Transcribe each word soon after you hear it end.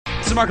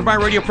the Mark and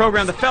Brian radio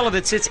program. The fellow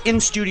that sits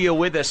in studio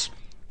with us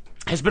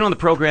has been on the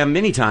program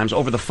many times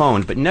over the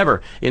phone, but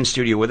never in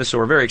studio with us, so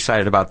we're very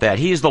excited about that.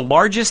 He is the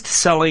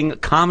largest-selling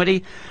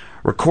comedy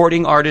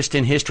recording artist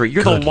in history.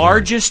 You're the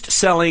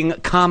largest-selling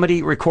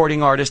comedy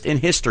recording artist in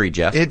history,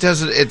 Jeff. It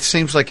doesn't. It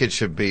seems like it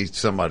should be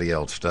somebody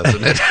else,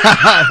 doesn't it?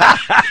 Yeah,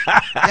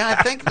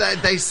 I think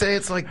that they say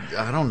it's like,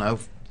 I don't know,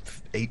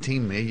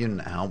 18 million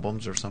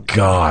albums or something.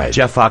 God.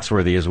 Jeff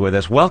Foxworthy is with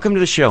us. Welcome to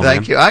the show,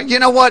 Thank you. You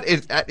know what?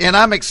 And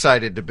I'm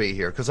excited to be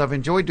here because I've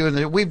enjoyed doing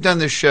it. We've done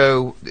this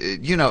show,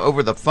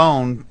 over the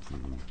phone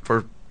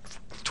for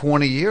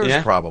 20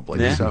 years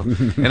probably. Yeah. So,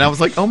 and I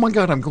was like, oh my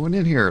God, I'm going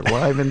in here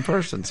live in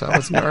person. So I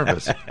was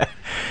nervous.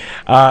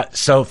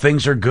 So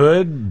things are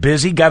good,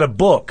 busy, got a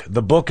book.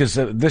 The book is,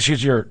 this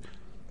is your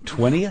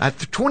 20th?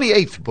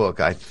 28th book,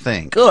 I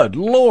think. Good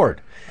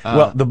Lord.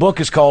 Well, the book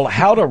is called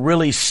How to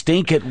Really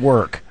Stink at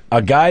Work,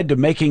 a guide to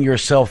making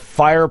yourself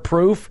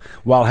fireproof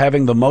while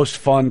having the most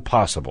fun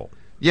possible.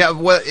 Yeah,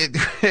 well,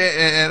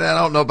 and I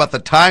don't know about the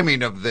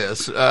timing of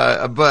this,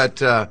 but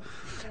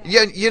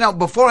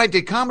before I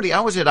did comedy,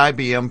 I was at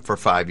IBM for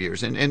 5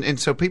 years, and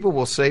so people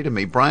will say to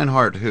me, Brian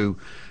Hart, who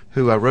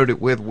I wrote it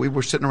with, we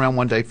were sitting around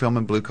one day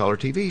filming Blue Collar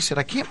TV. He said,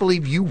 I can't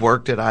believe you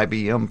worked at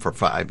IBM for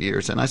 5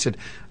 years. And I said,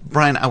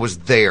 Brian, I was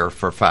there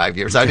for 5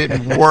 years. I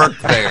didn't work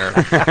there.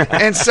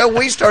 And so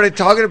we started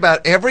talking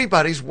about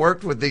everybody's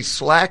worked with these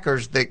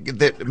slackers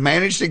that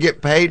manage to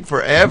get paid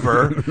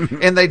forever,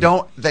 and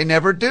they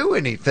never do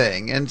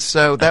anything. And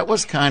so that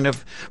was kind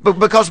of, but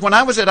because when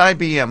I was at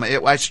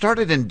IBM, I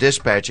started in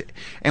dispatch,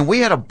 and we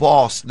had a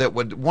boss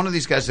one of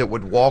these guys that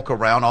would walk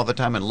around all the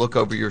time and look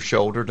over your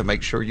shoulder to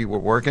make sure you were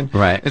working.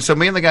 Right. And so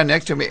me and the guy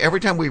next to me,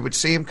 every time we would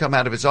see him come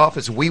out of his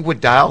office, we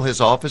would dial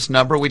his office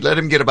number. We'd let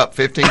him get about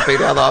 15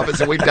 feet out of the office,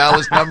 and we'd dial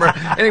his number.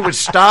 And he would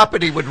stop,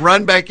 and he would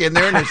run back in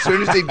there. And as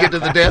soon as he'd get to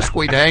the desk,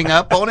 we'd hang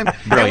up on him.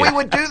 Brilliant. And we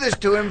would do this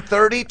to him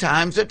 30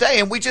 times a day.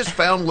 And we just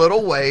found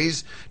little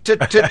ways to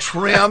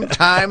trim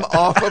time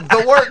off of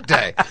the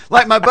workday.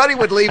 Like my buddy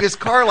would leave his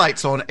car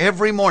lights on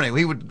every morning.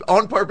 He would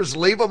on purpose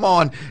leave them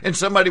on, and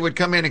somebody would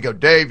come in and go,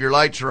 Dave, your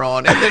lights are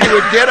on. And then he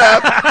would get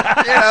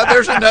up.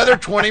 There's another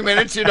 20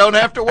 minutes you don't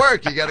have to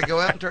work. You got to go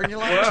out and turn your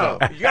lights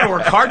off. You got to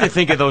work hard to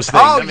think of those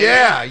things. Oh,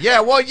 yeah.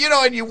 Well,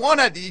 and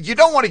you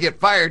don't want to get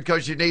fired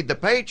because you need the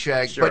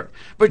paycheck, sure.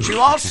 but you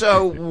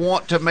also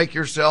want to make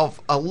yourself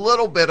a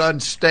little bit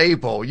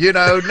unstable.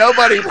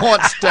 Nobody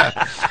wants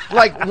to.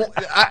 Like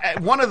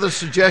one of the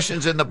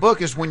suggestions in the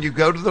book is when you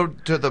go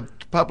to the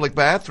public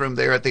bathroom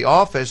there at the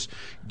office,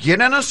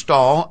 get in a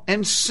stall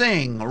and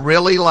sing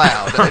really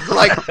loud,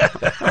 like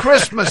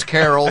Christmas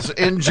carols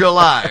in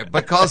July,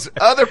 because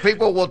other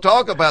people will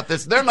talk about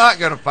this. They're not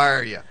going to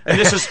fire you. And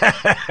this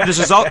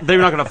is all. They're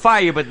not going to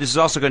fire you, but this is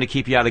also going to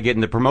keep you out of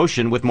getting the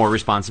promotion with more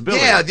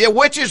responsibility. Yeah,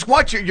 which is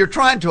what you're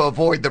trying to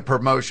avoid, the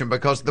promotion,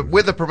 because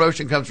with the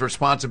promotion comes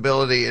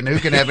responsibility, and who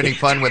can have any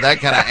fun with that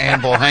kind of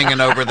anvil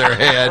hanging over their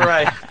head?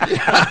 Right.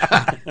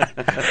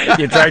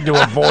 You're trying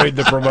to avoid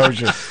the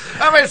promotion.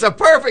 I mean, it's a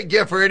perfect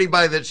gift for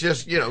anybody that's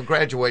just,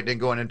 graduating and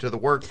going into the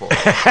workforce.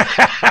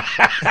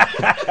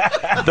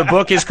 The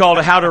book is called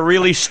How to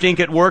Really Stink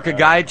at Work, a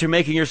guide to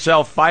making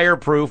yourself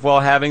fireproof while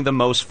having the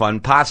most fun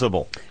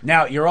possible.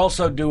 Now, you're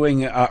also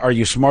doing Are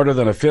You Smarter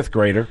Than a Fifth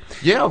Grader?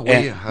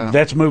 Yeah.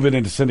 That's moving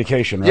into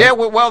syndication, right? Yeah,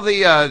 well,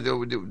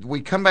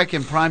 we come back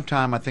in prime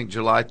time, I think,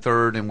 July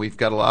 3rd, and we've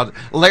got a lot.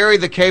 Larry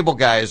the Cable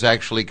Guy is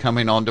actually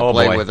coming on to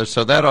play with us,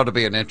 so that ought to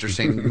be an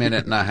interesting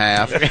minute and a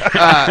half.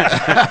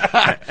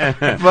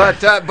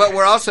 But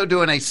we're also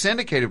doing a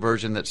syndicated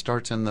version that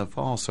starts in the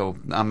fall, so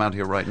I'm out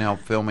here right now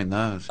filming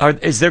those.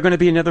 Is there going to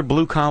be another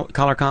blue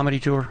collar comedy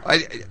tour?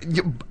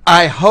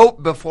 I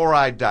hope before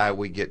I die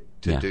we get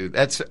to do.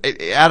 That's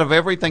out of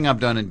everything I've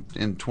done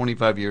in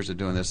 25 years of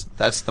doing this,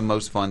 that's the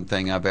most fun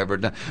thing I've ever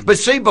done. But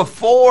see,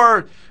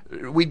 before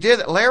we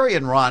did, Larry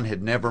and Ron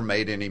had never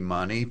made any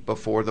money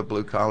before the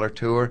Blue Collar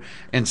Tour,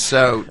 and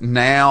so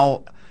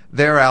now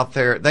they're out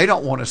there. They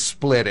don't want to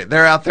split it.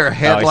 They're out there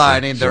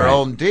headlining their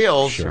own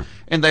deals. Sure.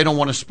 And they don't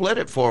want to split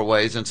it 4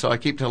 ways. And so I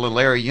keep telling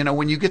Larry,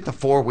 when you get the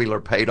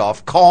four-wheeler paid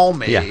off, call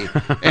me,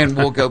 and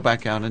we'll go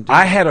back out and do it.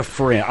 I had a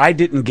friend. I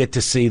didn't get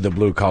to see the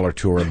Blue Collar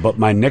Tour, but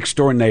my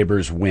next-door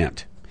neighbors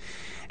went.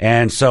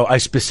 And so I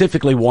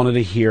specifically wanted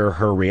to hear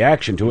her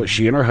reaction to it.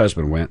 She and her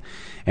husband went.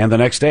 And the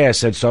next day I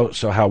said, so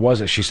how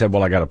was it? She said,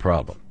 well, I got a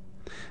problem.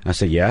 I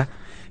said, yeah?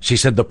 She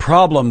said, the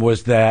problem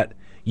was that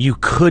you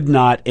could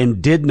not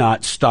and did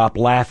not stop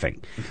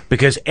laughing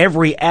because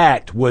every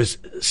act was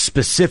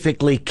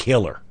specifically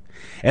killer.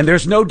 And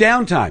there's no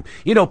downtime.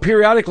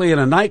 Periodically in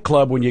a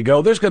nightclub when you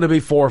go, there's going to be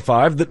 4 or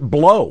 5 that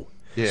blow.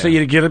 Yeah. So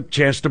you get a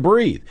chance to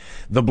breathe.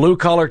 The Blue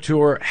Collar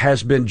Tour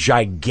has been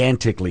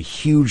gigantically,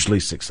 hugely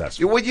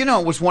successful. Well,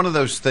 it was one of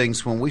those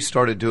things when we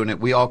started doing it,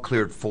 we all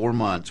cleared 4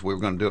 months. We were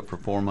going to do it for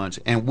 4 months.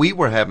 And we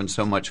were having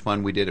so much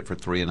fun, we did it for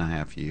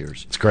 3.5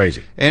 years. It's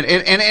crazy. And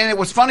it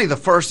was funny, the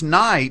first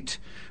night,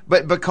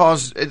 But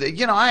because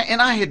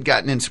I had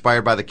gotten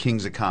inspired by the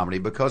Kings of Comedy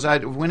because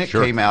when it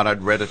came out,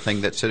 I'd read a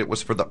thing that said it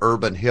was for the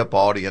urban hip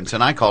audience,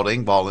 and I called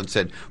Ingvall and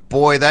said,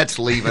 "Boy, that's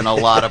leaving a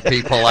lot of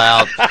people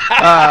out."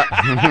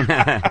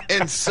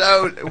 And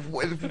so,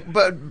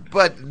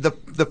 but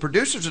the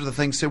producers of the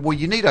thing said, "Well,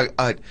 you need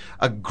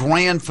a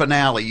grand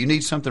finale. You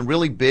need something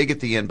really big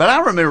at the end." But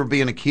I remember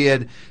being a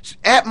kid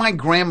at my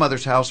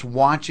grandmother's house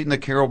watching the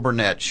Carol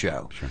Burnett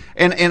show,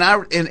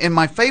 and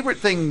my favorite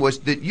thing was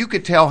that you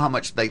could tell how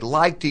much they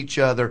liked each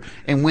other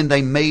and when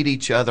they made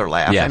each other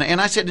laugh. Yeah.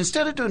 And I said,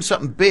 instead of doing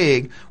something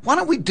big, why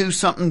don't we do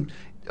something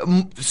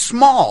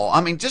small?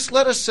 I mean, just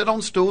let us sit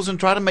on stools and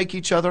try to make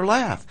each other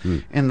laugh.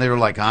 And they were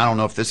like, I don't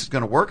know if this is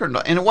going to work or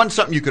not. And it wasn't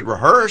something you could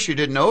rehearse. You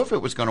didn't know if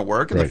it was going to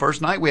work. And the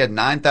first night we had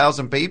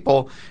 9,000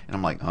 people. And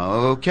I'm like,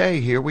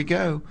 okay, here we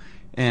go.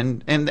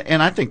 And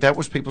I think that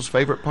was people's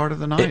favorite part of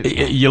the night.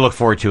 You look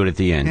forward to it at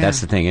the end. Yeah.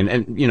 That's the thing.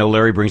 And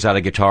Larry brings out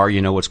a guitar.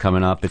 You know what's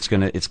coming up. It's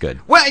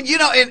good. Well,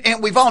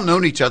 and we've all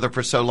known each other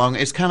for so long.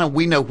 It's kind of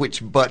we know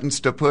which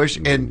buttons to push.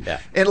 And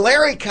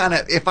Larry kind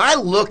of, if I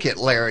look at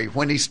Larry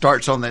when he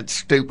starts on that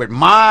stupid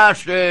 "my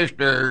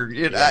sister,"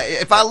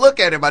 if I look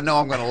at him, I know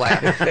I'm going to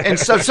laugh. And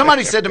so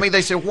somebody said to me,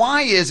 they said,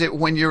 "Why is it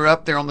when you're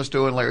up there on the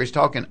stool and Larry's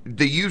talking,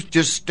 do you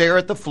just stare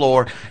at the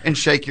floor and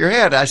shake your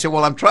head?" I said,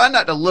 "Well, I'm trying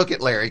not to look at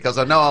Larry because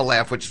I know I'll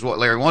laugh, which is what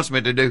Larry wants me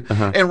to do."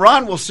 And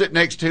Ron will sit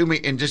next to me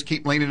and just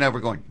keep leaning over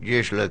going,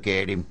 "Just look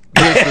at him.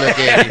 Just look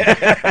at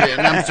him."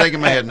 And I'm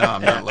shaking my head, "No,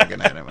 I'm not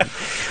looking at him."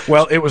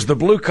 Well, it was the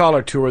Blue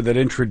Collar Tour that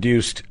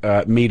introduced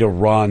me to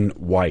Ron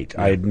White.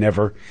 I had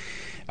never...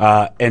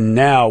 and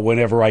now,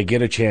 whenever I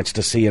get a chance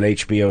to see an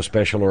HBO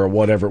special or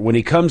whatever, when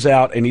he comes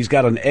out and he's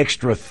got an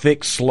extra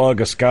thick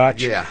slug of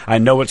scotch, I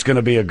know it's going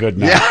to be a good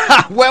night.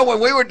 Yeah. Well, when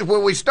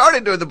we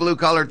started doing the blue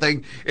collar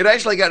thing, it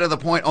actually got to the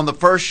point on the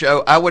first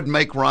show I would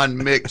make Ron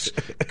mix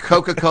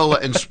Coca-Cola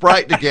and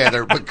Sprite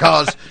together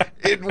because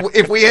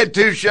if we had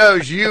two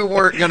shows, you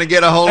weren't going to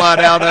get a whole lot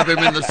out of him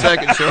in the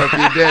second show if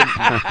you didn't.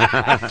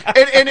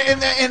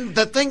 And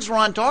the things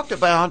Ron talked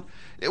about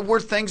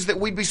were things that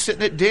we'd be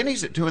sitting at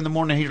Denny's at 2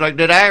 a.m. He's like,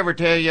 "Did I ever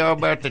tell y'all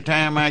about the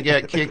time I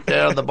got kicked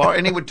out of the bar?"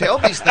 And he would tell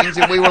these things,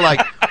 and we were like,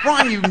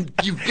 "Ron,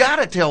 you've got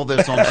to tell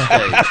this on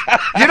stage.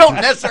 You don't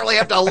necessarily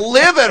have to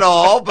live it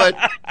all, but..."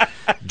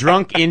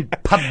 Drunk in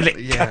public.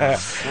 Yeah.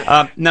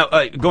 Now,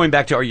 going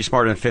back to Are You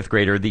Smarter Than a Fifth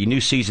Grader, the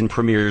new season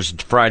premieres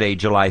Friday,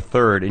 July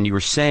 3rd, and you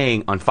were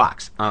saying on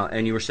Fox,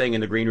 and you were saying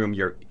in the green room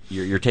you're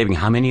taping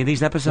how many of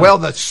these episodes? Well,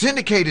 the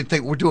syndicated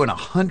thing, we're doing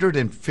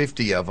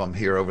 150 of them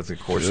here over the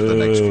course of the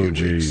next few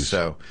weeks.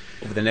 So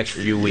over the next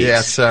few weeks.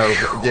 Yeah. So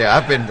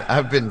I've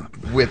been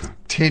with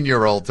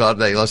 10-year-olds all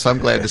day. So I'm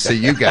glad to see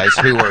you guys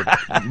who are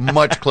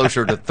much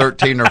closer to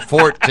 13 or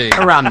 14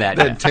 around that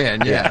than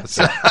 10. Yeah.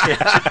 So.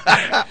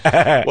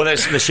 Well,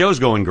 the show's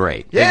going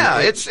great. Yeah,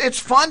 it's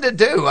fun to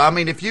do. I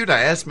mean, if you'd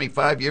asked me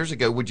 5 years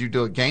ago, would you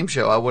do a game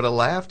show, I would have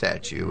laughed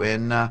at you.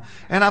 And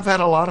I've had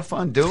a lot of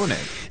fun doing it.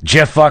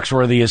 Jeff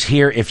Foxworthy is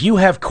here. If you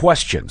have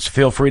questions,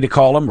 feel free to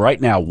call him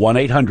right now,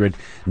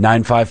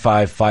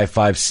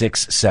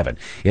 1-800-955-5567.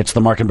 It's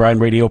the Mark and Brian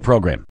radio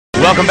program.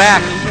 Welcome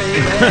back.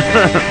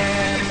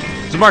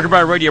 It's the Mark and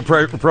Brian radio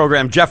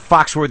program. Jeff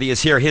Foxworthy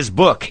is here. His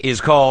book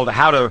is called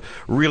How to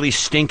Really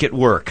Stink at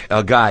Work,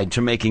 a guide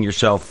to making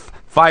yourself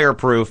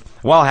fireproof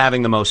while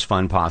having the most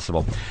fun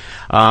possible.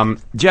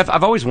 Jeff,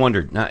 I've always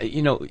wondered,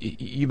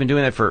 you've been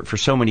doing that for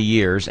so many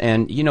years,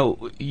 and,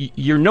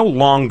 you're no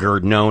longer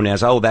known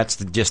as, that's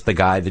just the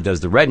guy that does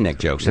the redneck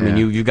jokes. I mean,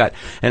 you got,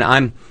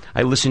 and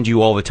I listen to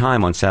you all the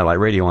time on satellite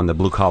radio on the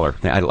blue collar.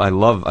 I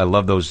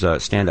love those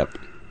stand-up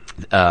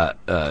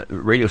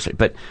radio stations.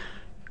 But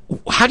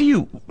how do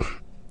you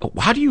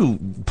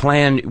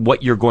plan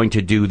what you're going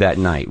to do that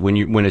night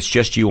when it's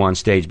just you on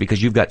stage?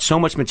 Because you've got so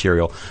much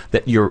material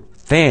that your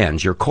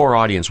fans, your core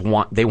audience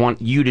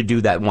want you to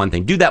do that one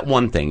thing. Do that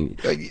one thing.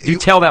 You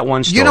tell that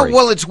one story.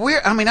 Well, it's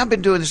weird. I mean, I've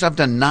been doing this. I've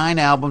done 9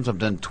 albums. I've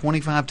done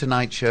 25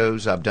 Tonight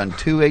shows. I've done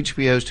 2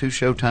 HBOs, 2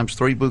 Showtimes,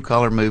 3 blue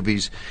collar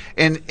movies,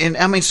 and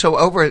I mean, so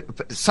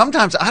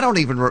sometimes I don't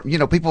even.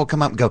 People will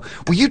come up and go,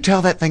 "Will you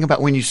tell that thing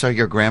about when you saw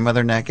your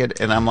grandmother naked?"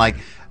 And I'm like,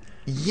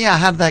 "Yeah,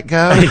 how'd that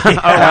go?"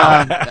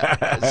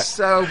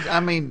 So,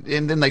 I mean,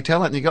 and then they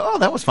tell it and you go, "Oh,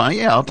 that was funny.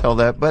 Yeah, I'll tell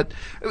that." But,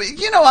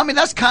 I mean,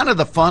 that's kind of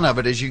the fun of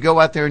it is you go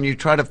out there and you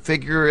try to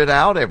figure it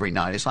out every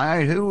night. It's like, all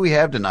right, who do we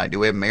have tonight? Do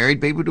we have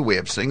married people? Do we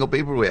have single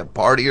people? Do we have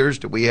partiers?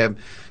 Do we have,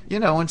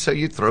 and so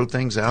you throw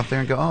things out there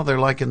and go, "Oh, they're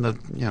like in the,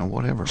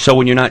 whatever." So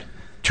when you're not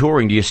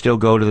touring, do you still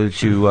go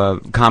to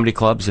comedy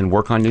clubs and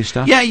work on new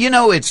stuff? Yeah,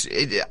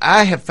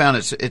 I have found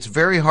it's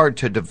very hard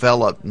to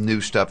develop new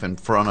stuff in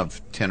front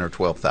of 10 or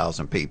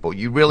 12,000 people.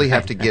 You really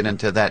have to get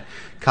into that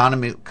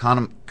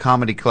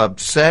comedy club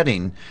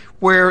setting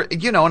where,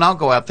 and I'll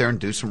go out there and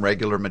do some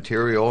regular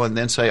material and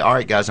then say, "All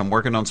right, guys, I'm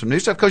working on some new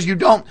stuff," because you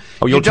don't.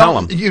 Oh, you'll tell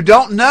them. You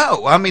don't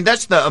know. I mean,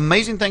 that's the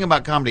amazing thing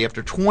about comedy.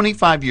 After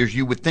 25 years,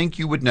 you would think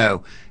you would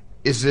know,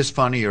 is this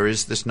funny or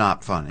is this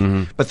not funny?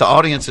 Mm-hmm. But the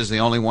audience is the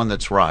only one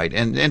that's right.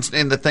 And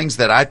the things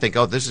that I think,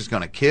 this is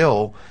going to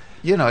kill,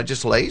 it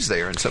just lays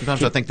there. And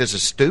sometimes I think this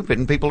is stupid,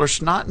 and people are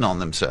snotting on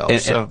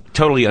themselves. And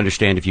totally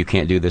understand if you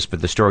can't do this,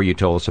 but the story you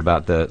told us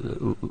about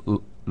the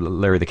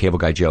Larry the Cable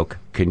Guy joke,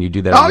 can you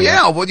do that? Oh,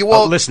 yeah.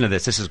 Well, listen to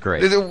this. This is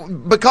great.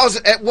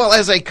 Because,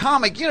 as a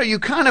comic, you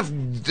kind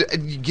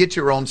of get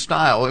your own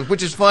style,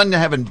 which is fun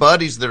having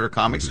buddies that are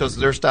comics because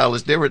their style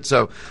is different.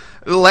 So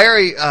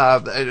Larry,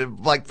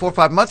 like 4 or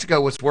 5 months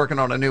ago, was working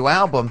on a new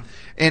album,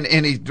 and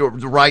he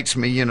writes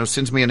me,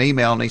 sends me an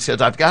email, and he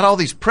says, I've got all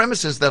these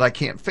premises that I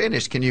can't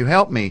finish. Can you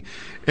help me?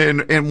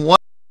 And one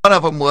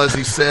of them was,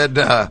 he said,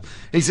 I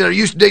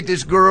used to date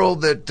this girl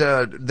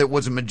that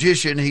was a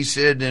magician. He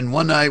said, and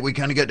one night we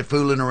kind of got to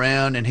fooling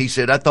around, and he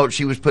said, I thought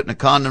she was putting a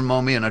condom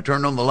on me, and I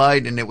turned on the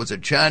light, and it was a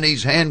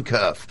Chinese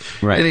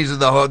handcuff. Right. And he said,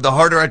 the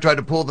harder I tried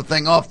to pull the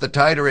thing off, the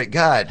tighter it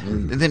got.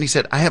 And then he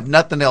said, I have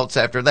nothing else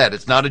after that.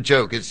 It's not a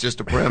joke. It's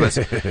just a premise.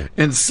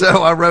 And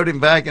so I wrote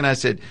him back, and I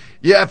said,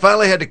 yeah, I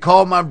finally had to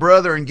call my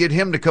brother and get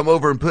him to come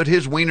over and put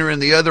his wiener in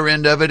the other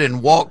end of it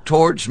and walk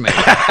towards me.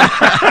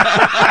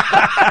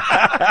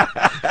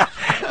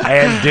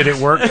 And did it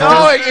work?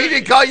 Oh, he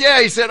didn't call. Yeah,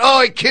 he said,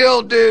 "Oh, it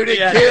killed, dude. It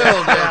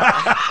killed."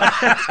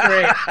 That's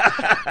great.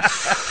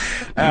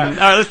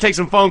 All right, let's take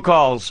some phone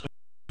calls.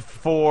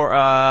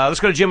 Let's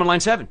go to Jim on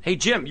line 7. Hey,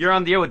 Jim, you're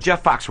on the air with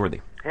Jeff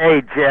Foxworthy.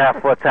 Hey,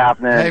 Jeff, what's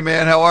happening? Hey,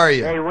 man, how are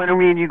you? Hey, when are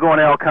me and you going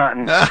elk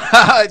hunting?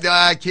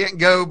 I can't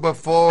go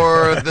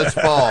before this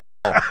fall.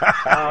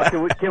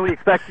 Can we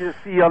expect you to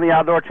see you on the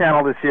Outdoor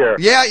Channel this year?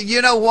 Yeah,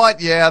 you know what?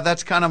 Yeah,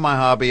 that's kind of my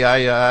hobby.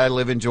 I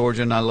live in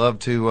Georgia, and I love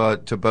to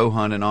bow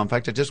hunt and all. In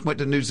fact, I just went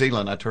to New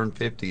Zealand. I turned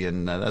 50,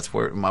 and that's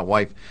where my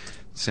wife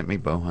sent me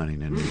bow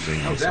hunting in New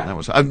Zealand. So that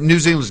was New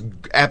Zealand's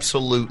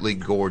absolutely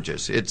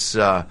gorgeous. It's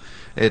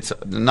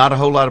not a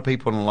whole lot of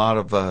people and a lot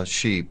of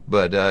sheep,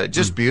 but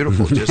just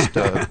beautiful, just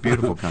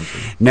beautiful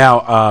country.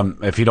 Now,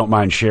 if you don't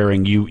mind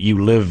sharing,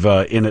 you live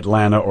in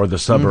Atlanta or the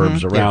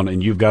suburbs around,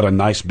 and you've got a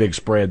nice big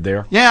spread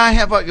there. Yeah, I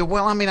have.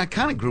 I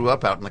kind of grew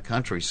up out in the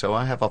country, so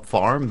I have a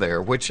farm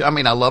there. Which I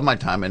love my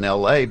time in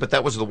L.A., but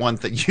that was the one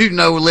thing.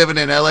 Living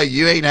in L.A.,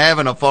 you ain't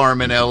having a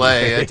farm in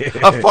L.A.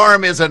 A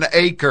farm is an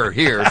acre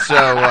here,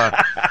 so.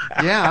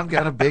 Yeah, I've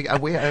got a big.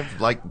 We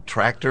have like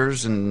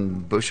tractors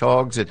and bush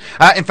hogs, and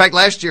in fact,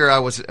 last year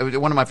it was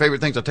one of my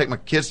favorite things. I take my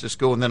kids to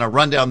school, and then I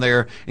run down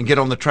there and get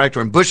on the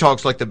tractor. And bush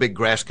hogs like the big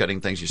grass cutting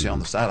things you see on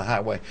the side of the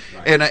highway.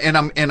 Right.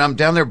 And I'm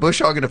down there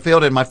bush hogging a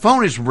field, and my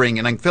phone is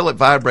ringing. I can feel it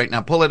vibrate, and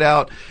I pull it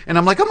out, and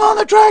I'm like, I'm on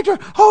the tractor.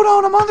 Hold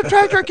on, I'm on the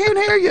tractor. I can't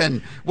hear you.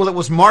 And it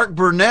was Mark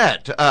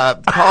Burnett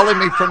calling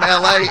me from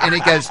L.A. And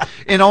he goes,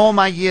 in all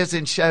my years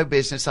in show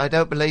business, I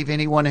don't believe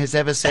anyone has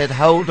ever said,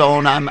 hold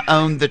on, I'm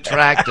on the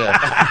tractor.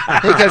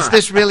 He goes,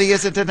 this really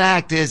isn't an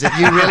act, is it?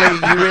 You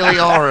really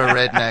are a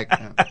redneck.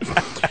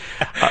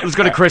 Let's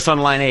go to Chris on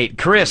line 8.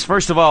 Chris,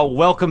 first of all,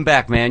 welcome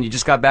back, man. You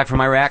just got back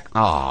from Iraq.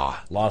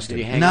 Lost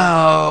it.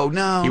 No.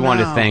 He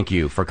wanted to thank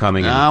you for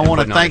coming. I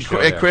want to thank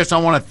Chris. I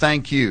want to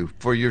thank you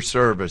for your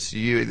service.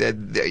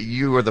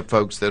 You are the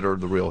folks that are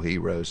the real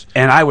heroes.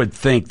 And I would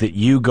think that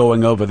you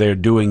going over there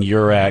doing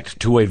your act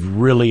to a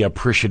really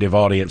appreciative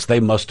audience, they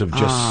must have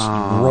just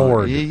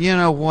roared. You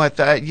know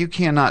what? You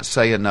cannot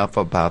say enough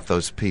about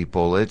those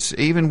people. It's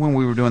even when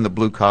we were doing the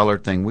blue collar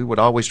thing, we would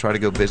always try to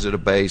go visit a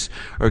base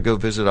or go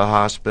visit a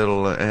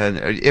hospital. And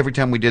every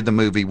time we did the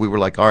movie, we were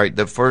like, all right,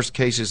 the first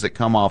cases that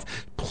come off,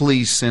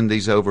 please send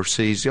these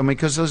overseas.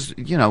 Because those,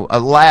 a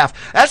laugh.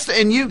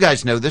 And you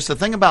guys know this. The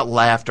thing about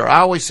laughter,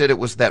 I always said it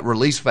was that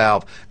release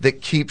valve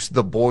that keeps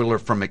the boiler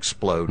from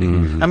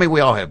exploding. Mm-hmm.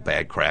 We all have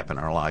bad crap in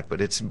our life,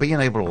 but it's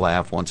being able to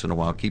laugh once in a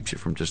while keeps you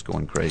from just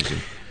going crazy.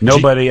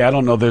 I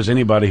don't know if there's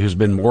anybody who's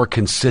been more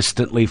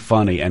consistently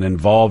funny and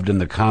involved in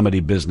the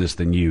comedy business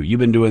than you. You've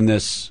been doing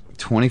this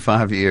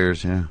 25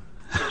 years, yeah.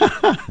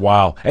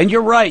 Wow. And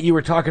you're right. You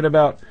were talking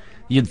about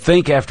you'd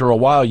think after a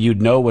while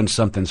you'd know when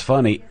something's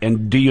funny.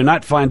 And do you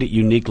not find it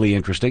uniquely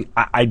interesting?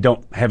 I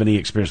don't have any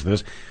experience with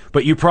this,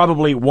 but you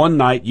probably one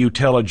night you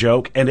tell a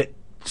joke and it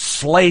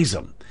slays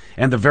them.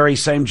 And the very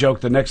same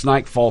joke the next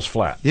night falls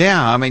flat.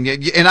 Yeah,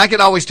 and I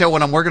can always tell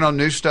when I'm working on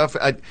new stuff,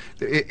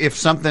 if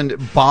something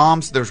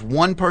bombs, there's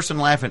one person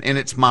laughing, and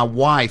it's my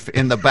wife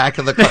in the back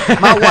of the car.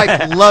 My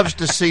wife loves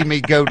to see me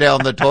go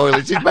down the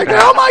toilet. She's like,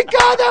 oh, my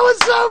God, that was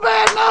so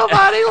bad.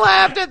 Nobody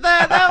laughed at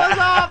that. That was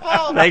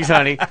awful. Thanks,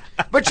 honey.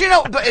 But,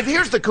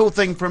 here's the cool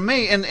thing for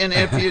me, and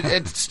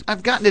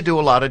I've gotten to do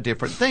a lot of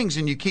different things,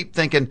 and you keep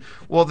thinking,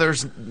 well,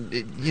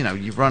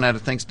 you've run out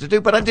of things to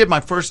do. But I did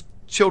my first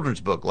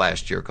children's book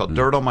last year called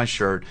Dirt on My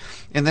Shirt,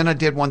 and then I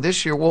did one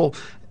this year. Well,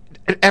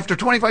 after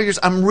 25 years,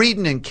 I'm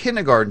reading in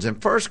kindergartens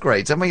and first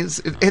grades.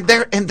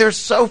 They're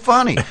so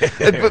funny.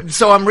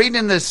 So I'm reading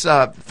in this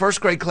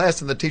first grade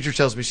class, and the teacher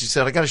tells me, she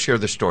said, I got to share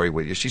this story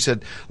with you. She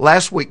said,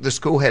 last week the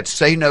school had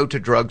Say No to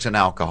Drugs and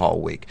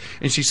Alcohol Week.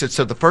 And she said,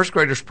 so the first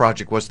graders'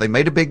 project was they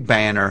made a big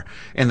banner,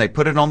 and they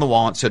put it on the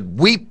wall and said,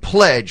 we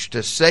pledge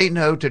to say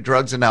no to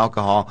drugs and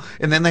alcohol.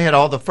 And then they had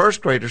all the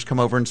first graders come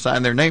over and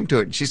sign their name to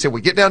it. And she said,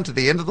 we get down to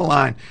the end of the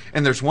line,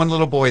 and there's one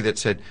little boy that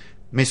said,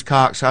 Miss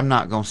Cox, I'm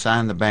not going to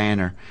sign the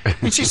banner.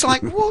 And she's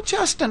like, well,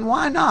 Justin,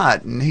 why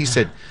not? And he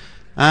said,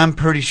 I'm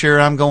pretty sure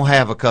I'm going to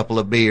have a couple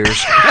of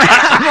beers.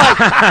 I'm like,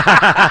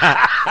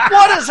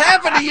 what has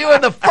happened to you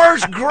in the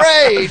first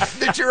grade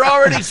that you're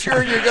already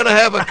sure you're going to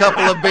have a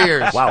couple of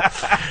beers? Wow.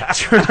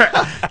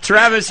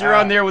 Travis, you're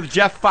on there with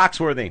Jeff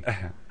Foxworthy.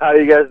 How are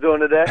you guys doing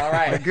today? All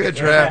right. Good,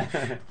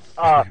 Trav.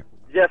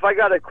 Jeff, I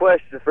got a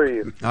question for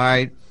you. All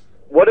right.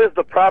 What is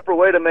the proper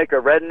way to make a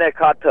redneck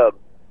hot tub?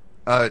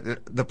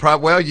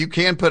 Well, you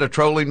can put a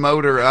trolling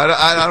motor.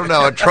 I don't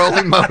know, a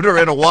trolling motor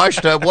in a wash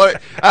tub.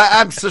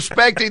 I'm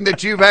suspecting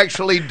that you've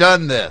actually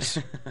done this.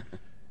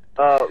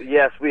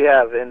 Yes, we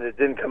have, and it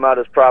didn't come out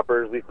as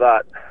proper as we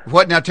thought.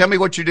 What? Now, tell me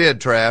what you did,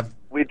 Trav.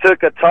 We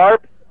took a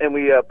tarp and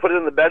we put it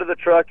in the bed of the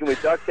truck and we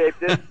duct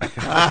taped it.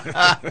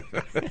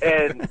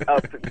 And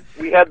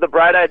we had the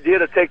bright idea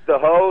to take the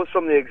hose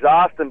from the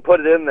exhaust and put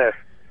it in there.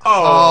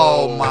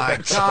 Oh my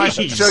gosh!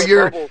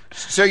 Jeez.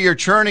 So you're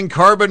churning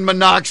carbon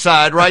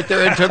monoxide right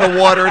there into the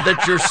water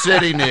that you're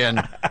sitting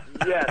in.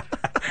 Yes.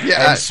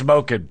 Yeah, And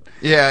smoking.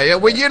 yeah.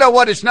 Well, you know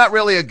what? It's not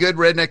really a good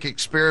redneck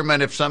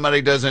experiment if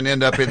somebody doesn't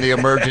end up in the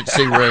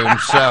emergency room.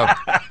 So,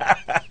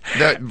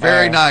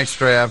 very nice,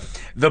 Trav.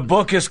 The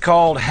book is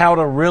called How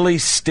to Really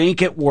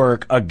Stink at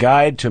Work, a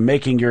guide to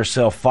making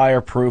yourself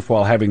fireproof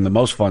while having the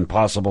most fun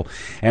possible.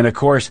 And, of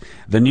course,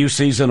 the new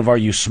season of Are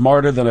You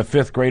Smarter Than a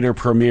Fifth Grader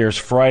premieres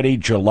Friday,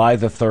 July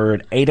the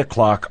 3rd, 8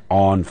 o'clock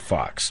on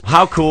Fox.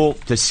 How cool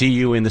to see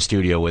you in the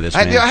studio with us,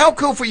 man. How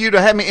cool for you to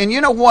have me. And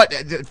you know what?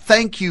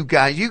 Thank you,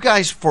 guys. You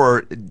guys,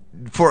 for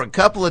a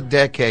couple of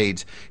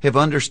decades, have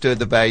understood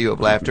the value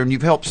of laughter, and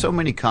you've helped so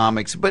many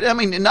comics. But, I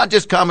mean, not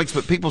just comics,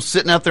 but people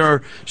sitting out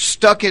there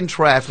stuck in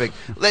traffic.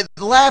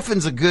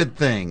 Laughing's a good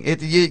thing.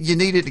 You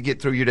need it to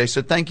get through your day.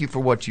 So thank you for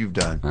what you've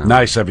done.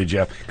 Nice of you,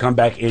 Jeff. Come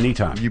back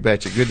anytime. You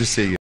betcha. Good to see you.